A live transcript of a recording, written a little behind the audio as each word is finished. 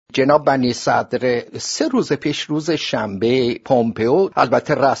جناب بنیصدر، 3 روز پیش روز شنبه پومپئو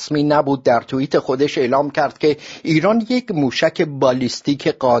البته رسمی نبود در توییت خودش اعلام کرد که ایران یک موشک بالیستیک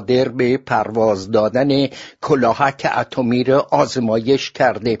قادر به پرواز دادن کلاهک اتمی را آزمایش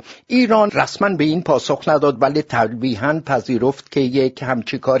کرده. ایران رسما به این پاسخ نداد ولی تلویحاً پذیرفت که یک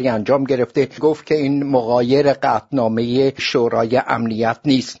همچین کاری انجام گرفته. گفت که این مغایر قطعنامه شورای امنیت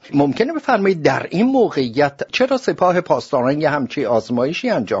نیست. ممکنه بفرمایید در این موقعیت چرا سپاه پاسداران یه همچین آزمایشی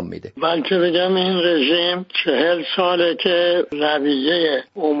انجام میده؟ بلکه بگم این رژیم 40 ساله که رویه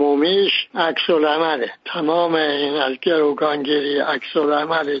عمومیش عکس‌العمله. تمام این از گروگانگیری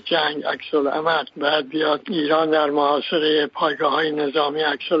عکس‌العمل، جنگ عکس‌العمل، بعد بیاد ایران در محاصره پایگاه‌های نظامی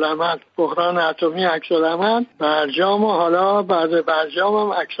عکس‌العمل، بحران اتمی عکس‌العمل، برجام و حالا بعد برجام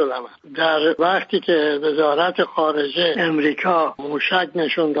هم عکس‌العمل. در وقتی که وزارت خارجه امریکا موشک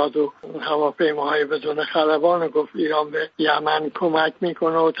نشون داد و هواپیماهای بدون خلبان گفت ایران به یمن کمک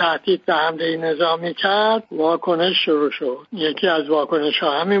میکنه و تهدید به حمله نظامی کرد، واکنش شروع شد. یکی از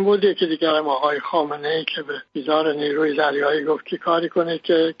واکنش‌ها همین بود. یکی دیگر هم آقای خامنه‌ای که به وزیر نیروی دریایی گفت که کاری کنه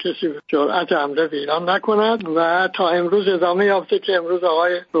که کسی جرأت حمله به ایران نکند و تا امروز ادامه یافته که امروز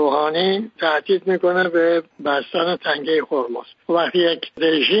آقای روحانی تهدید میکنه به بستن تنگه هرمز. وقتی یک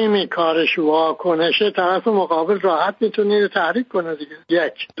رژیمی کارش واکنشه، طرف مقابل راحت میتونه تحریک کنه دیگه.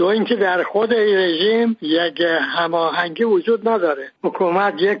 یک. دو اینکه در خود این رژیم یک هماهنگی وجود نداره.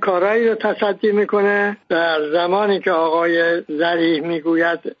 حکومت یک کارایی رو تصدی میکنه در زمانی که آقای ظریف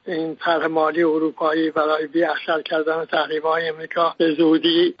میگوید این طرح مالی اروپایی برای بی‌اثر کردن تحریم‌های امریکا به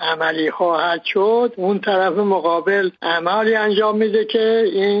زودی عملی خواهد شد، اون طرف مقابل عملی انجام میده که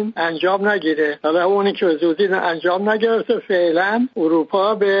این انجام نگیره. حالا اونی که به زودی انجام نگرفته، فعلا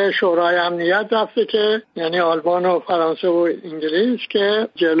اروپا به شورای امنیت رفته که یعنی آلمان و فرانسه و انگلیس که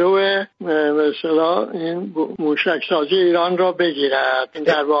جلو مثلا این موشک سازی ایران را بگیرد.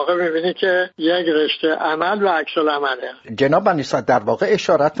 در واقع میبینی که یک رشته عمل و عکس العمله. جناب بنیصدر، در واقع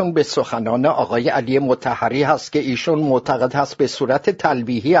اشارتون به سخنان آقای علی مطهری هست که ایشون معتقد هست به صورت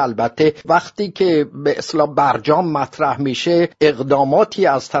تلویحی، البته وقتی که به اصطلاح برجام مطرح میشه اقداماتی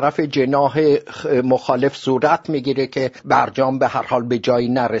از طرف جناح مخالف صورت میگیره که برجام به هر حال به جایی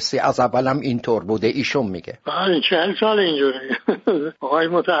نرسه. از اولم اینطور بوده ایشون میگه. 40 سال اینجوری. آقای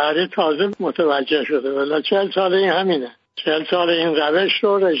مطهری تازه متوجه شده، ولی 40 سال این همینه. 40 سال این روش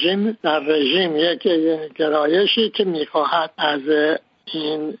رو رژیم یک گرایشی که میخواهد از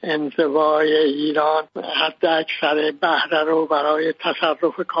این انزوای ایران حد اکثر بهره رو برای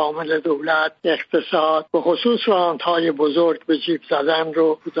تصرف کامل دولت، اقتصاد و خصوص رانت‌های بزرگ به جیب زدن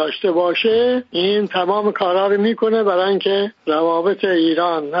رو داشته باشه، این تمام کارا رو میکنه برای اینکه روابط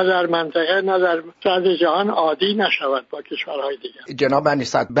ایران نه در منطقه نه در سطح جهان عادی نشود با کشورهای دیگه. جناب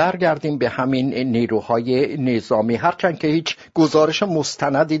بنیصدر، برگردیم به همین نیروهای نظامی. هرچند که هیچ گزارش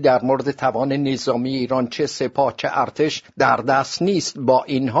مستندی در مورد توان نظامی ایران چه سپاه چه ارتش در دست نیست، با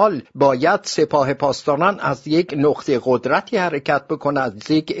این حال باید سپاه پاسداران از یک نقطه قدرتی حرکت بکنه،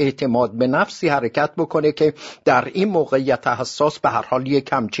 از یک اعتماد به نفسی حرکت بکنه که در این موقعیت حساس به هر حال یک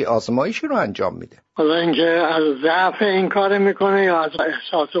همچی آزمایشی رو انجام میده. حالا اینکه از ضعف این کار میکنه یا از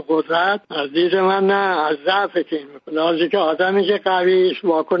احساس قدرت، از دید من نه، از ضعف که این میکنه. لازمه که آدمی که قویش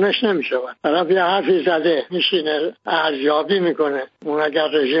واکنش نمیشه، طرف یه حرفی زده میشینه ارزیابی میکنه. اون اگر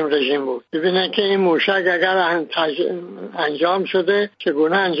رژیم بود ببینه که این موشک اگر انجام شده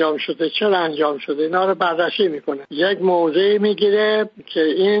چگونه انجام شده، چرا انجام شده، اینا رو بررسی میکنه. یک موضعی میگیره که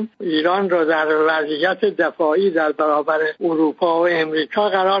این ایران رو در وضعیت دفاعی در برابر اروپا و امریکا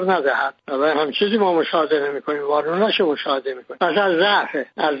قرار ندهد. هم چیزی ما مشاهده نمی‌کنیم، وارونه‌اش مشاهده می‌کنیم. پس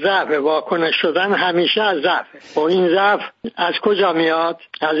از ضعف واکنش شدن همیشه از ضعف. و این ضعف از کجا میاد؟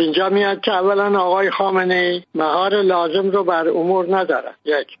 از اینجا میاد که اولا آقای خامنه‌ای مهار لازم رو بر امور نداره.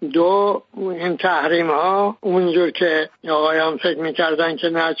 یک. دو، این تحریم‌ها اونجور که آقایان فکر می‌کردن که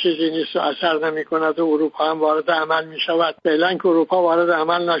نه چیزی نیست و اثر نمی‌کند و اروپا هم وارد عمل می‌شود، فعلا که اروپا وارد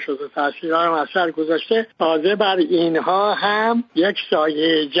عمل نشده، تأثیرها هم اثر گذاشته. تازه بر اینها هم یک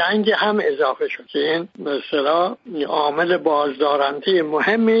سایه جنگ هم اضافه شد. این مثلا عامل بازدارنده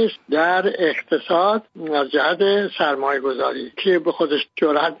مهمی است در اقتصاد از جهت سرمایه‌گذاری که به خودش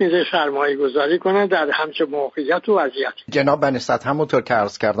جرأت میده سرمایه‌گذاری کنه در همچه موقعیت و وضعیت. جناب بنیصدر، همونطور که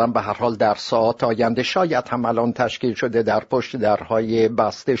عرض کردم به هر حال در ساعات آینده شاید هم الان تشکیل شده در پشت درهای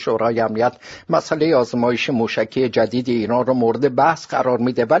بسته شورای امنیت مسئله آزمایش موشکی جدید ایران رو مورد بحث قرار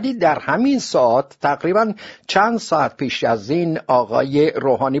میده، ولی در همین ساعت تقریبا چند ساعت پیش از این آقای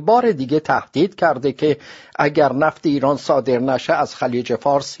روحانی بار دیگه تهدید کرده که اگر نفت ایران صادر نشه از خلیج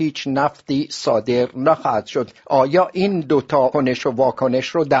فارس هیچ نفتی صادر نخواهد شد. آیا این دوتا کنش و واکنش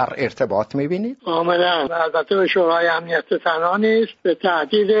رو در ارتباط میبینید؟ کاملا. البته به شورای امنیت تنها نیست، به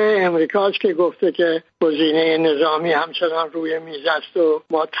تهدید امریکاست که گفته که گزینه نظامی همچنان روی میز است و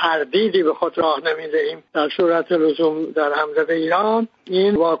ما تردیدی به خود راه نمیدهیم در صورت لزوم در حمله به ایران.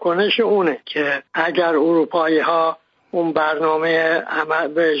 این واکنش اونه که اگر اروپایی ها اون برنامه عمل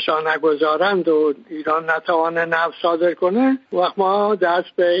به اجرا نگذارند و ایران نتوانه نفت صادر کنه، وقت ما دست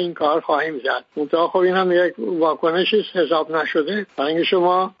به این کار خواهیم زد. منتها خب این هم یک واکنشی حساب نشده. برای اینکه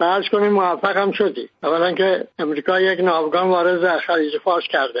شما فرض کنید موفق هم شدی، اولا که امریکا یک ناوگان وارد در خلیج فارس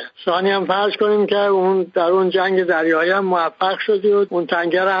کرده، ثانی هم فرض کنیم که اون در اون جنگ دریایی هم موفق شدی و اون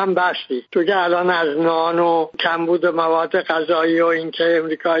تنگر هم بستی. تو که الان از نان و کمبود مواد غذایی و اینکه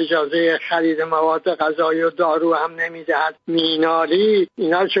امریکا اجازه خرید مواد غذایی و دارو هم نمیدهد، مینالی،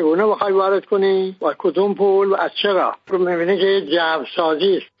 اینا چگونه بخوای وارد کنی؟ با کدوم پول و از چرا؟ میبینی که جو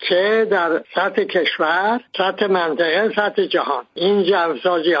سازی است که در سطح کشور، سطح منطقه، سطح جهان. این جو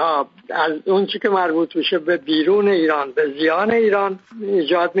سازی ها از اون چی که مربوط میشه به بیرون ایران به زیان ایران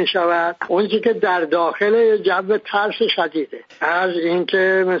ایجاد میشود، اون چی که در داخل جو ترس شدیده از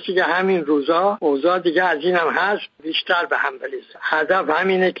اینکه مثل که همین روزا اوضاع دیگه از این هم هست بیشتر به هم بریزه. هدف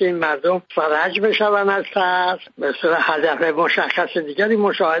همینه که این مردم فرج بشون از ترس، مثل هدف مشخص دیگری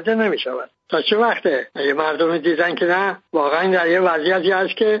مشاهده نمیشود. تا چه وقته؟ اگه مردم دیدن که نه واقعا در یه وضعیتی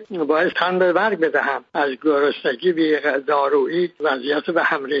هست که باید تن به مرگ بدهم، از گرسنگی بی دارویی وضعیت به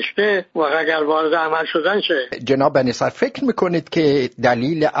هم ریخته، واقعا اگر وارد عمل شدن چه؟ جناب بنیصدر، فکر میکنید که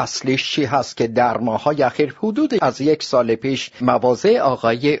دلیل اصلیش چی هست که در ماهای اخیر حدود از 1 سال پیش مواضع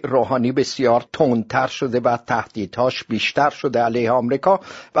آقای روحانی بسیار تندتر شده و تهدیدهاش بیشتر شده علیه آمریکا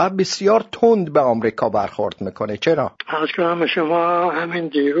و بسیار تند به آمریکا برخورد میکنه؟ چرا؟ عرض کنم شما همین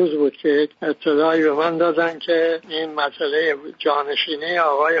دیروز بود که اطلاعی به من دادن که این مسئله جانشینی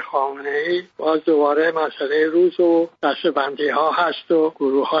آقای خامنه‌ای باز دوباره مسئله روز و دسته‌بندی ها هست و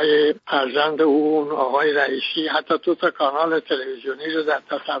گروه های فرزند اون آقای رئیسی حتی 2 تا کانال تلویزیونی رو در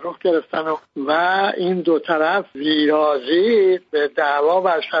تصرف گرفتن و این دو طرف ویرازی به دعوا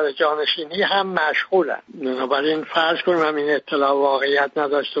بر سر جانشینی هم مشغولن. بنابراین فرض کنیم همین اطلاع واقعیت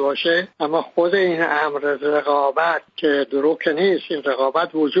نداشته باشه، اما خود این امر رقابت که دروغ نیست، این رقابت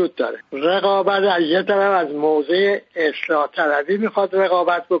وجود داره. رقابت از یه طرف از موضع اصلاح طلبی میخواد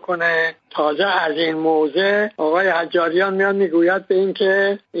رقابت بکنه، تازه از این موضع آقای حجاریان میاد میگوید به این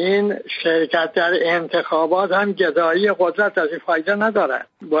که این شرکت در انتخابات هم گدایی قدرت از این فایده نداره،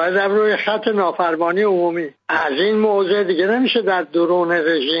 باید روی خط نافرمانی عمومی. از این موضع دیگه نمیشه در درون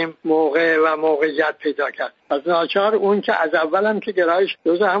رژیم موقع و موقعیت پیدا کرد. از ناچار اون که از اول هم که گرایش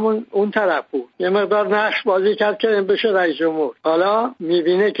جز همون اون طرف بود یه مقدار نقش بازی کرد که بشه رئیس جمهور، حالا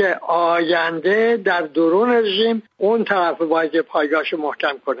میبینه که آینده در درون رژیم اون طرف باید پایگاهش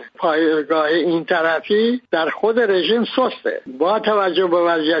محکم کنه. پایگاه این طرفی در خود رژیم سسته، با توجه به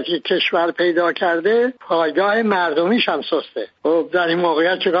وضعیتی کشور پیدا کرده پایگاه مردمیش هم سسته. خب در این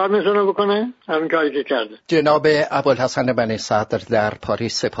موقعیت چیکار میتونه بکنه؟ همین کاری که کرده. جناب ابوالحسن بنیصدر در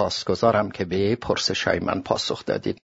پاریس، سپاسگزارم که به پرسش‌های من پاسخ دادید.